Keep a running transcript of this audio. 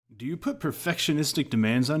Do you put perfectionistic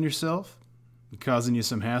demands on yourself, causing you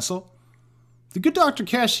some hassle? The good Dr.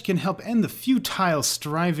 Kashey can help end the futile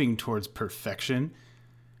striving towards perfection.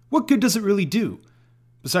 What good does it really do,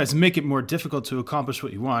 besides make it more difficult to accomplish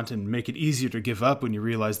what you want and make it easier to give up when you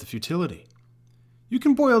realize the futility? You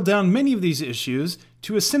can boil down many of these issues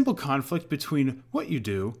to a simple conflict between what you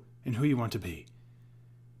do and who you want to be.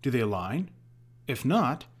 Do they align? If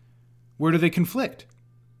not, where do they conflict?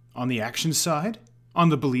 On the action side? On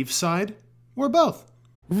the belief side? Or both?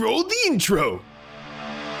 Roll the intro!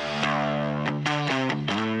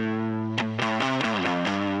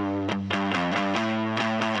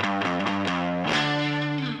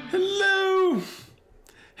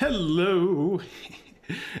 Hello,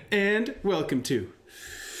 and welcome to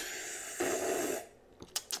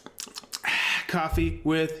Coffee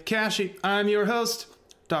with Kashey. I'm your host,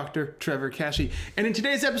 Dr. Trevor Kashey, and in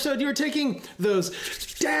today's episode, you're taking those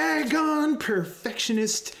daggone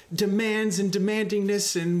perfectionist demands and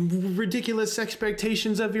demandingness and ridiculous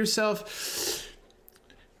expectations of yourself.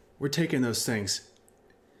 We're taking those things.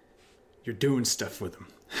 You're doing stuff with them.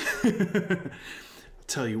 I'll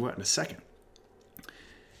tell you what in a second.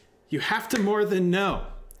 You have to more than know.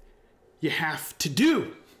 You have to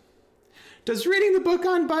do. Does reading the book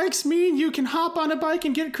on bikes mean you can hop on a bike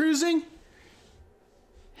and get cruising?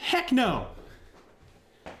 Heck no.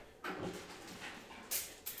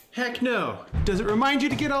 Heck no. Does it remind you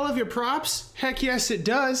to get all of your props? Heck yes, it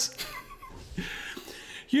does.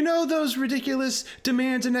 You know those ridiculous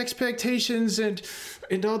demands and expectations and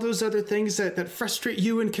all those other things that frustrate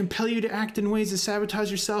you and compel you to act in ways that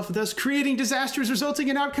sabotage yourself, thus creating disasters resulting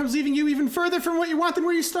in outcomes leaving you even further from what you want than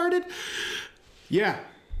where you started? Yeah,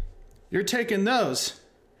 you're taking those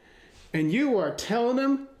and you are telling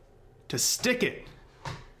them to stick it.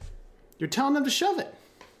 You're telling them to shove it.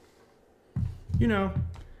 You know,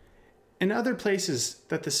 in other places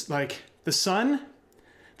that this, like the sun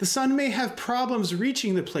may have problems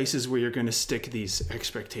reaching the places where you're going to stick these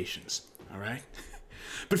expectations, all right?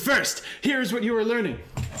 But first, here's what you are learning.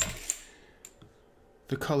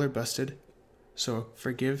 The color busted, so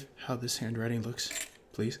forgive how this handwriting looks,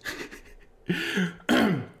 please.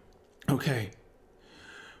 Okay.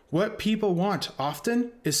 What people want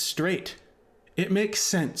often is straight. It makes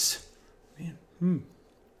sense.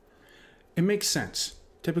 It makes sense.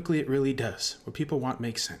 Typically, it really does. What people want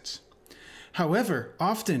makes sense. However,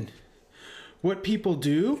 often, what people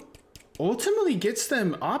do ultimately gets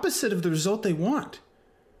them opposite of the result they want,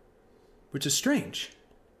 which is strange.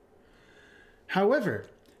 However,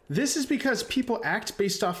 this is because people act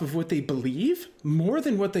based off of what they believe more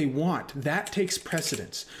than what they want. That takes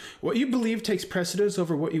precedence. What you believe takes precedence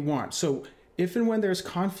over what you want. So if and when there's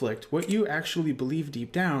conflict, what you actually believe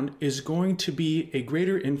deep down is going to be a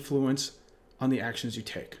greater influence on the actions you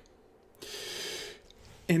take.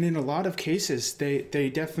 And in a lot of cases,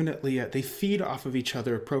 they definitely they feed off of each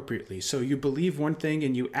other appropriately. So you believe one thing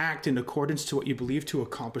and you act in accordance to what you believe to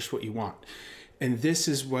accomplish what you want. And this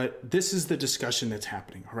is the discussion that's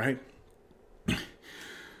happening, all right?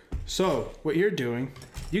 So what you're doing,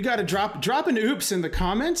 you got to drop an oops in the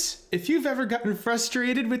comments if you've ever gotten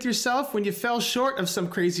frustrated with yourself when you fell short of some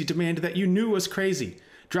crazy demand that you knew was crazy.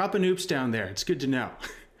 Drop an oops down there. It's good to know.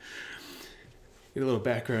 Get a little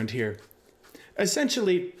background here.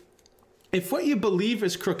 Essentially, if what you believe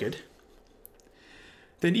is crooked,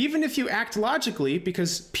 then even if you act logically,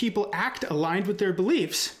 because people act aligned with their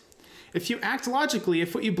beliefs, if you act logically,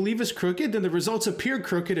 if what you believe is crooked, then the results appear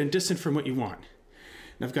crooked and distant from what you want.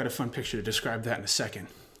 And I've got a fun picture to describe that in a second.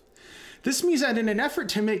 This means that in an effort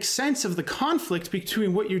to make sense of the conflict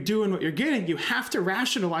between what you do and what you're getting, you have to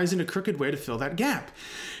rationalize in a crooked way to fill that gap.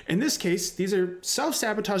 In this case, these are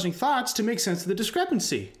self-sabotaging thoughts to make sense of the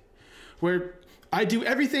discrepancy, where I do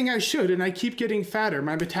everything I should and I keep getting fatter.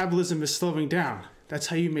 My metabolism is slowing down. That's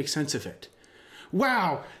how you make sense of it.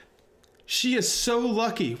 Wow, she is so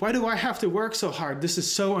lucky. Why do I have to work so hard? This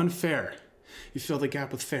is so unfair. You fill the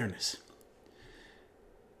gap with fairness.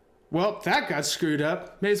 Well, that got screwed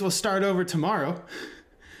up. May as well start over tomorrow.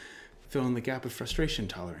 Fill in the gap with frustration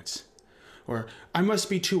tolerance. Or I must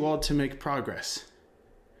be too old to make progress.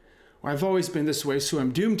 Or I've always been this way, so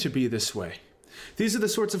I'm doomed to be this way. These are the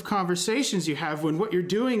sorts of conversations you have when what you're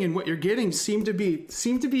doing and what you're getting seem to be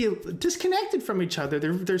disconnected from each other.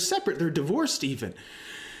 They're separate. They're divorced even.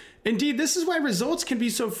 Indeed, this is why results can be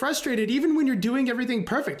so frustrated even when you're doing everything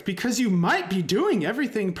perfect, because you might be doing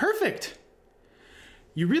everything perfect.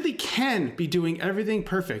 You really can be doing everything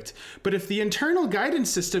perfect, but if the internal guidance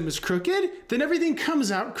system is crooked, then everything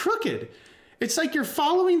comes out crooked. It's like you're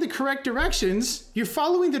following the correct directions, you're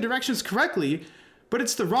following the directions correctly, but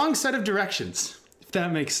it's the wrong set of directions, if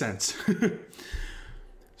that makes sense.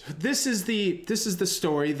 So this is the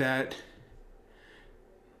story that,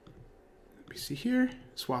 let me see here,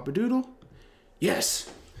 swap-a-doodle. Yes.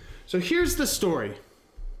 So here's the story.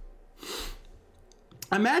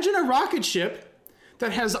 Imagine a rocket ship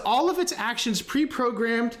that has all of its actions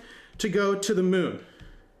pre-programmed to go to the moon.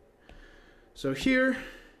 So here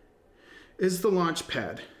is the launch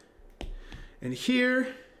pad. And here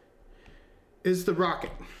is the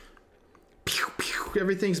rocket. Pew, pew.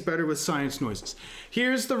 Everything's better with science noises.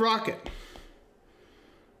 Here's the rocket.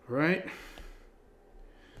 All right.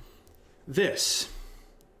 This.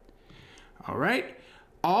 All right.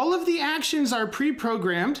 All of the actions are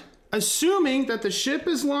pre-programmed, assuming that the ship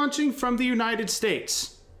is launching from the United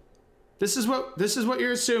States. This is what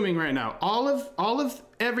you're assuming right now. All of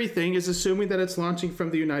everything is assuming that it's launching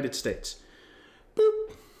from the United States.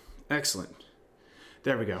 Boop. Excellent.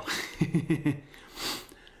 There we go.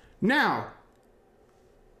 Now,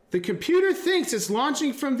 the computer thinks it's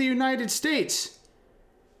launching from the United States.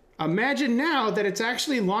 Imagine now that it's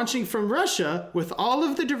actually launching from Russia with all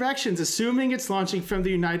of the directions assuming it's launching from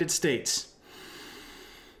the United States.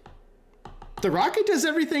 The rocket does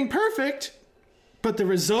everything perfect, but the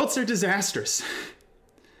results are disastrous.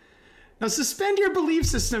 Now suspend your belief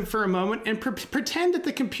system for a moment and pretend that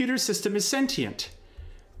the computer system is sentient,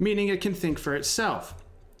 meaning it can think for itself.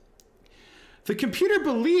 The computer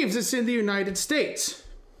believes it's in the United States.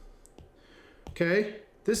 Okay?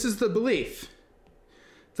 This is the belief.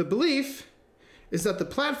 The belief is that the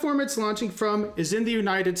platform it's launching from is in the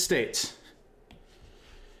United States.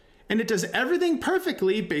 And it does everything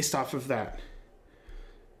perfectly based off of that.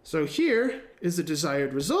 So here is the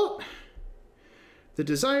desired result. The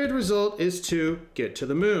desired result is to get to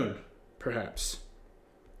the moon, perhaps.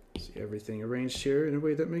 See everything arranged here in a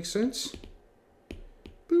way that makes sense?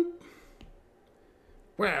 Boop.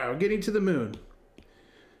 Wow, getting to the moon.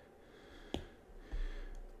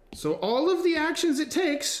 So all of the actions it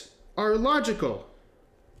takes are logical.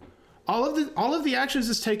 All of the actions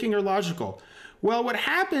it's taking are logical. Well, what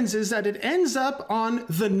happens is that it ends up on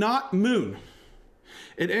the not moon.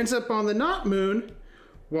 It ends up on the not moon.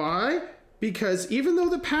 Why? Because even though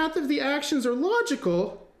the path of the actions are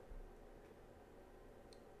logical,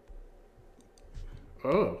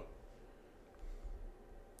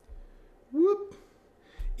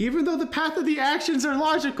 even though the path of the actions are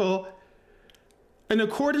logical, in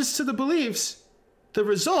accordance to the beliefs, the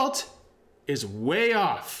result is way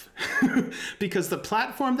off because the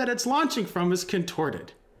platform that it's launching from is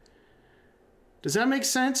contorted. Does that make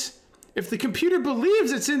sense? If the computer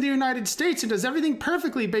believes it's in the United States and does everything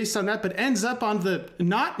perfectly based on that, but ends up on the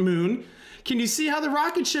not moon, can you see how the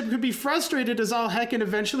rocket ship could be frustrated as all heck and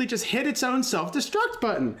eventually just hit its own self-destruct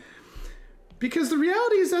button? Because the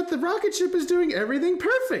reality is that the rocket ship is doing everything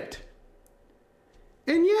perfect.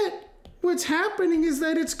 And yet, what's happening is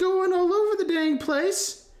that it's going all over the dang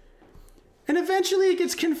place, and eventually it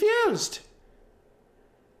gets confused.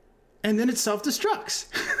 And then it self-destructs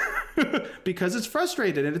because it's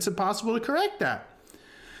frustrated and it's impossible to correct that.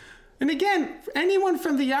 And again, anyone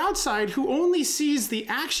from the outside who only sees the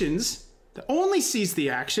actions,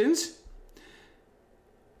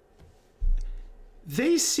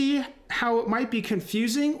 they see how it might be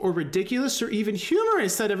confusing or ridiculous or even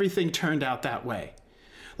humorous that everything turned out that way.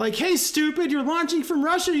 Like, hey, stupid, you're launching from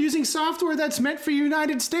Russia using software that's meant for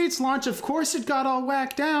United States launch. Of course it got all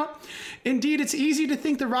whacked out. Indeed, it's easy to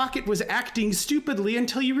think the rocket was acting stupidly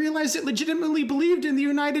until you realize it legitimately believed in the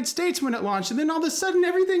United States when it launched. And then all of a sudden,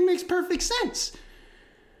 everything makes perfect sense.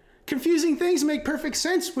 Confusing things make perfect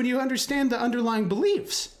sense when you understand the underlying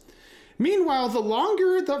beliefs. Meanwhile, the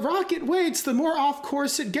longer the rocket waits, the more off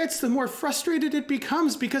course it gets, the more frustrated it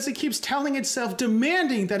becomes because it keeps telling itself,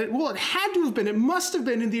 demanding that it had to have been, it must have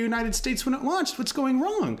been in the United States when it launched. What's going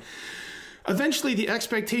wrong? Eventually, the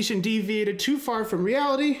expectation deviated too far from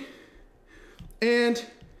reality, and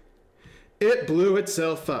it blew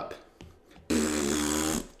itself up.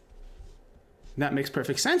 That makes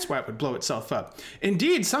perfect sense why it would blow itself up.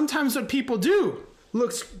 Indeed, sometimes what people do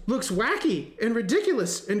looks wacky and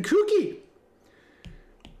ridiculous and kooky.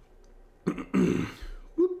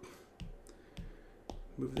 Whoop.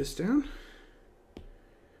 Move this down.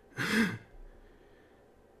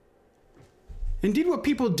 Indeed, what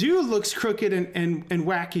people do looks crooked and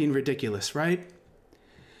wacky and ridiculous, right?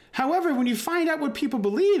 However, when you find out what people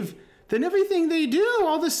believe, then everything they do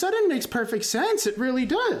all of a sudden makes perfect sense. It really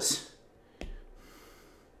does.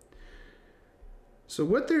 So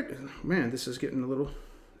what they're... Man, this is getting a little...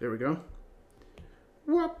 There we go.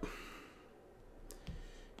 Whoop.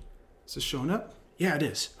 Is this showing up? Yeah, it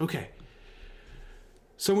is. Okay.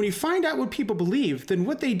 So when you find out what people believe, then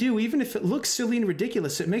what they do, even if it looks silly and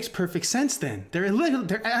ridiculous, it makes perfect sense then.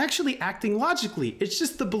 They're actually acting logically. It's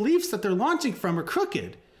just the beliefs that they're launching from are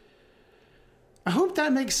crooked. I hope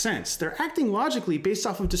that makes sense. They're acting logically based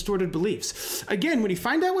off of distorted beliefs. Again, when you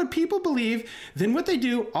find out what people believe, then what they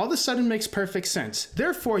do all of a sudden makes perfect sense.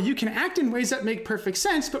 Therefore, you can act in ways that make perfect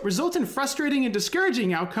sense, but result in frustrating and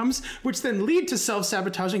discouraging outcomes, which then lead to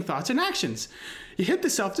self-sabotaging thoughts and actions. You hit the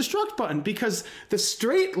self-destruct button because the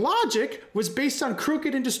straight logic was based on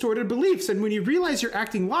crooked and distorted beliefs. And when you realize you're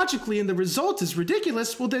acting logically and the result is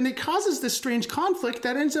ridiculous, well, then it causes this strange conflict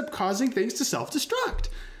that ends up causing things to self-destruct.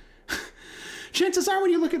 Chances are,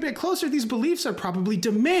 when you look a bit closer, these beliefs are probably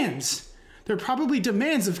demands. They're probably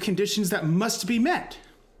demands of conditions that must be met.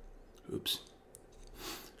 Oops.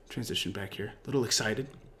 Transition back here. A little excited.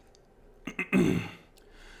 And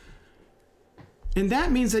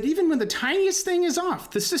that means that even when the tiniest thing is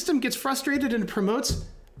off, the system gets frustrated and promotes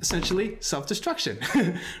essentially self-destruction,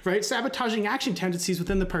 right? Sabotaging action tendencies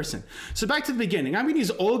within the person. So back to the beginning. I'm going to use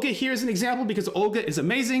Olga here as an example because Olga is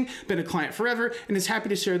amazing, been a client forever, and is happy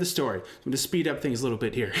to share the story. I'm going to speed up things a little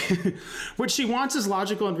bit here. What she wants is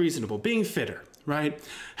logical and reasonable, being fitter, right?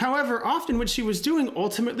 However, often what she was doing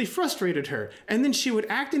ultimately frustrated her, and then she would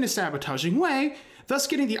act in a sabotaging way, thus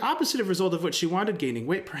getting the opposite of result of what she wanted, gaining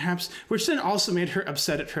weight perhaps, which then also made her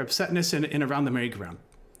upset at her upsetness and around the merry-go-round.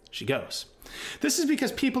 She goes. This is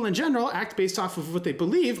because people in general act based off of what they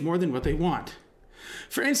believe more than what they want.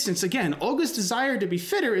 For instance, again, Olga's desire to be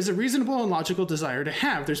fitter is a reasonable and logical desire to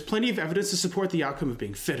have. There's plenty of evidence to support the outcome of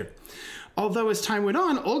being fitter. Although as time went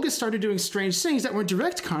on, Olga started doing strange things that were in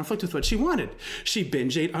direct conflict with what she wanted. She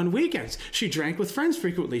binge ate on weekends. She drank with friends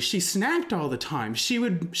frequently. She snacked all the time. She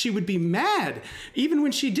would be mad even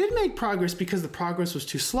when she did make progress because the progress was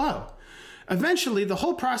too slow. Eventually, the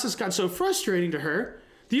whole process got so frustrating to her,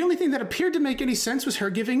 the only thing that appeared to make any sense was her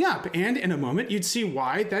giving up. And in a moment, you'd see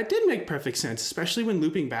why that did make perfect sense, especially when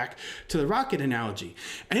looping back to the rocket analogy.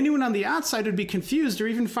 Anyone on the outside would be confused or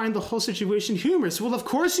even find the whole situation humorous. Well, of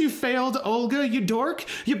course you failed, Olga, you dork.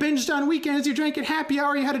 You binged on weekends, you drank at happy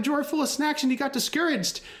hour, you had a drawer full of snacks, and you got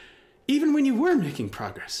discouraged, even when you were making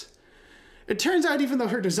progress. It turns out even though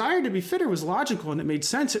her desire to be fitter was logical and it made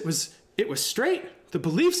sense, it was straight. The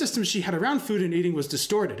belief system she had around food and eating was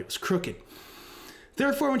distorted. It was crooked.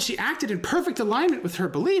 Therefore, when she acted in perfect alignment with her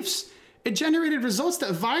beliefs, it generated results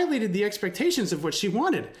that violated the expectations of what she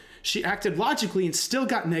wanted. She acted logically and still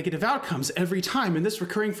got negative outcomes every time, and this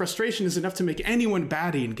recurring frustration is enough to make anyone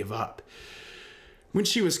batty and give up. When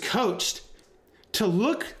she was coached to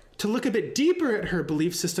look a bit deeper at her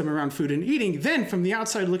belief system around food and eating, then from the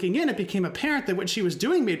outside looking in, it became apparent that what she was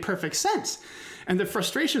doing made perfect sense, and the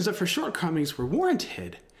frustrations of her shortcomings were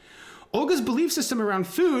warranted. Olga's belief system around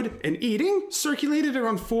food and eating circulated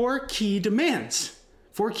around four key demands.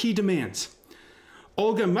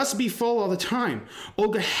 Olga must be full all the time.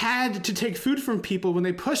 Olga had to take food from people when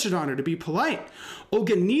they pushed it on her to be polite.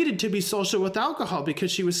 Olga needed to be social with alcohol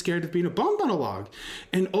because she was scared of being a bump on a log.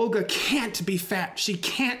 And Olga can't be fat. She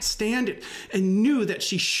can't stand it and knew that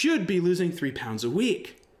she should be losing 3 pounds a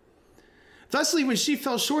week. Thusly, when she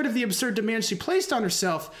fell short of the absurd demands she placed on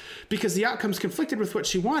herself because the outcomes conflicted with what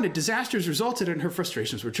she wanted, disasters resulted and her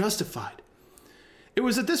frustrations were justified. It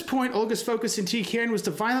was at this point Olga's focus in TKN was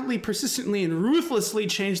to violently, persistently, and ruthlessly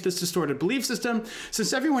change this distorted belief system.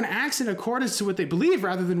 Since everyone acts in accordance to what they believe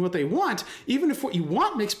rather than what they want, even if what you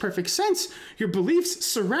want makes perfect sense, your beliefs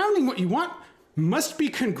surrounding what you want must be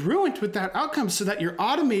congruent with that outcome so that your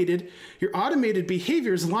automated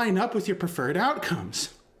behaviors line up with your preferred outcomes.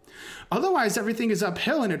 Otherwise, everything is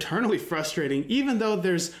uphill and eternally frustrating. Even though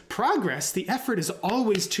there's progress, the effort is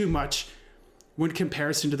always too much when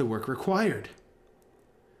comparison to the work required.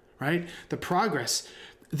 Right?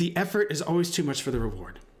 The effort is always too much for the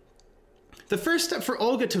reward. The first step for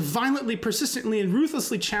Olga to violently, persistently, and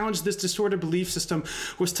ruthlessly challenge this distorted belief system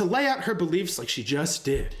was to lay out her beliefs like she just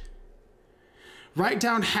did. Write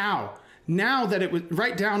down how. Now that it was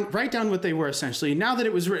write down what they were essentially. Now that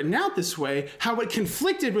it was written out this way, how it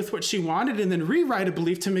conflicted with what she wanted, and then rewrite a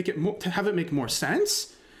belief to have it make more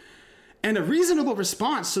sense, and a reasonable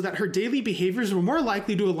response so that her daily behaviors were more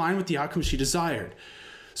likely to align with the outcome she desired.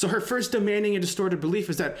 So her first demanding and distorted belief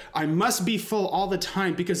is that I must be full all the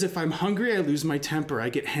time because if I'm hungry, I lose my temper, I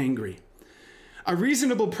get hangry. A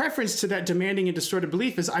reasonable preference to that demanding and distorted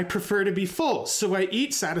belief is I prefer to be full, so I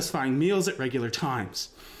eat satisfying meals at regular times.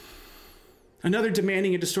 Another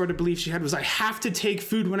demanding and distorted belief she had was I have to take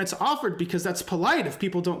food when it's offered because that's polite. If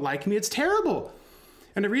people don't like me, it's terrible.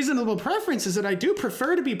 And a reasonable preference is that I do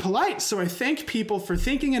prefer to be polite, so I thank people for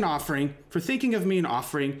thinking of me and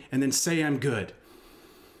offering, and then say I'm good.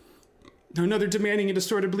 Another demanding and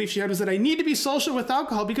distorted belief she had was that I need to be social with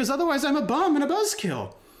alcohol because otherwise I'm a bum and a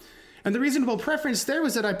buzzkill. And the reasonable preference there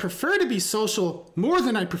was that I prefer to be social more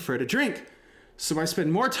than I prefer to drink. So I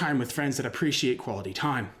spend more time with friends that appreciate quality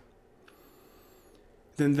time.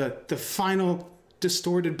 Then the final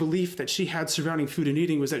distorted belief that she had surrounding food and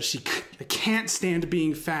eating was that I can't stand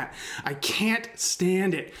being fat. I can't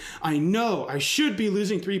stand it. I know I should be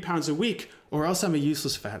losing 3 pounds a week or else I'm a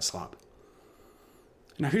useless fat slob.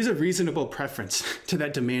 Now here's a reasonable preference to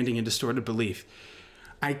that demanding and distorted belief.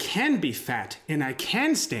 I can be fat and I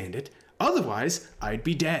can stand it, otherwise I'd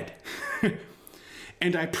be dead.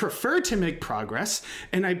 And I prefer to make progress,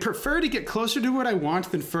 and I prefer to get closer to what I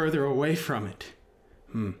want than further away from it.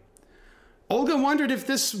 Olga wondered if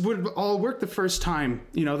this would all work the first time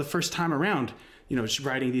around,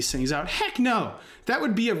 writing these things out. Heck no, that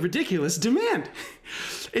would be a ridiculous demand.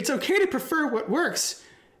 It's okay to prefer what works,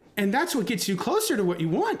 and that's what gets you closer to what you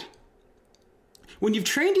want. When you've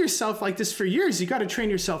trained yourself like this for years, you got to train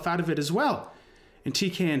yourself out of it as well. And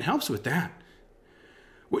TKN helps with that.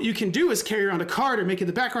 What you can do is carry around a card or make it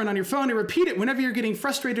the background on your phone and repeat it whenever you're getting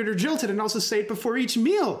frustrated or jilted, and also say it before each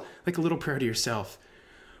meal, like a little prayer to yourself.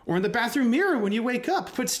 Or in the bathroom mirror when you wake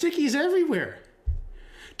up, put stickies everywhere.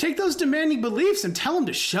 Take those demanding beliefs and tell them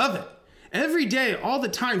to shove it. Every day, all the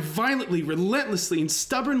time, violently, relentlessly, and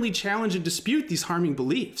stubbornly challenge and dispute these harming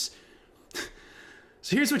beliefs.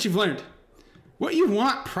 So here's what you've learned. What you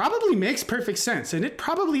want probably makes perfect sense, and it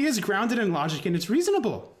probably is grounded in logic and it's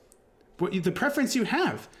reasonable. The preference you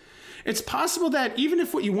have. It's possible that even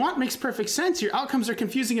if what you want makes perfect sense, your outcomes are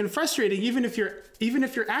confusing and frustrating, even if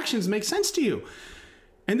your actions make sense to you.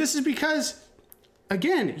 And this is because,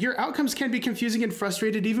 again, your outcomes can be confusing and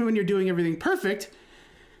frustrated even when you're doing everything perfect,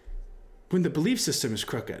 when the belief system is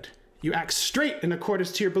crooked. You act straight in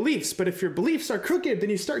accordance to your beliefs, but if your beliefs are crooked,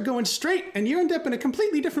 then you start going straight and you end up in a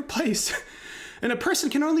completely different place. And a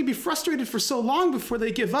person can only be frustrated for so long before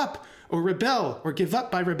they give up or rebel or give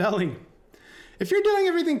up by rebelling. If you're doing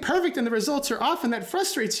everything perfect and the results are off and that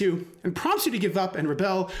frustrates you and prompts you to give up and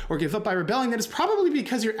rebel or give up by rebelling, then it's probably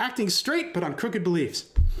because you're acting straight but on crooked beliefs.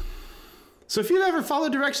 So if you've ever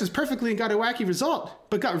followed directions perfectly and got a wacky result,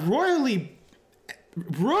 but got royally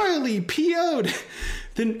PO'd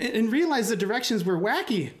and realized the directions were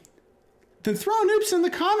wacky, then throw an oops in the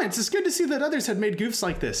comments. It's good to see that others had made goofs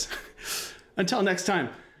like this. Until next time.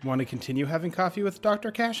 Want to continue having coffee with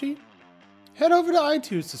Dr. Kashey? Head over to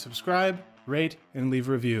iTunes to subscribe, rate, and leave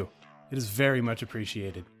a review. It is very much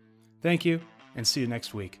appreciated. Thank you, and see you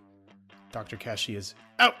next week. Dr. Kashey is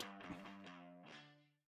out.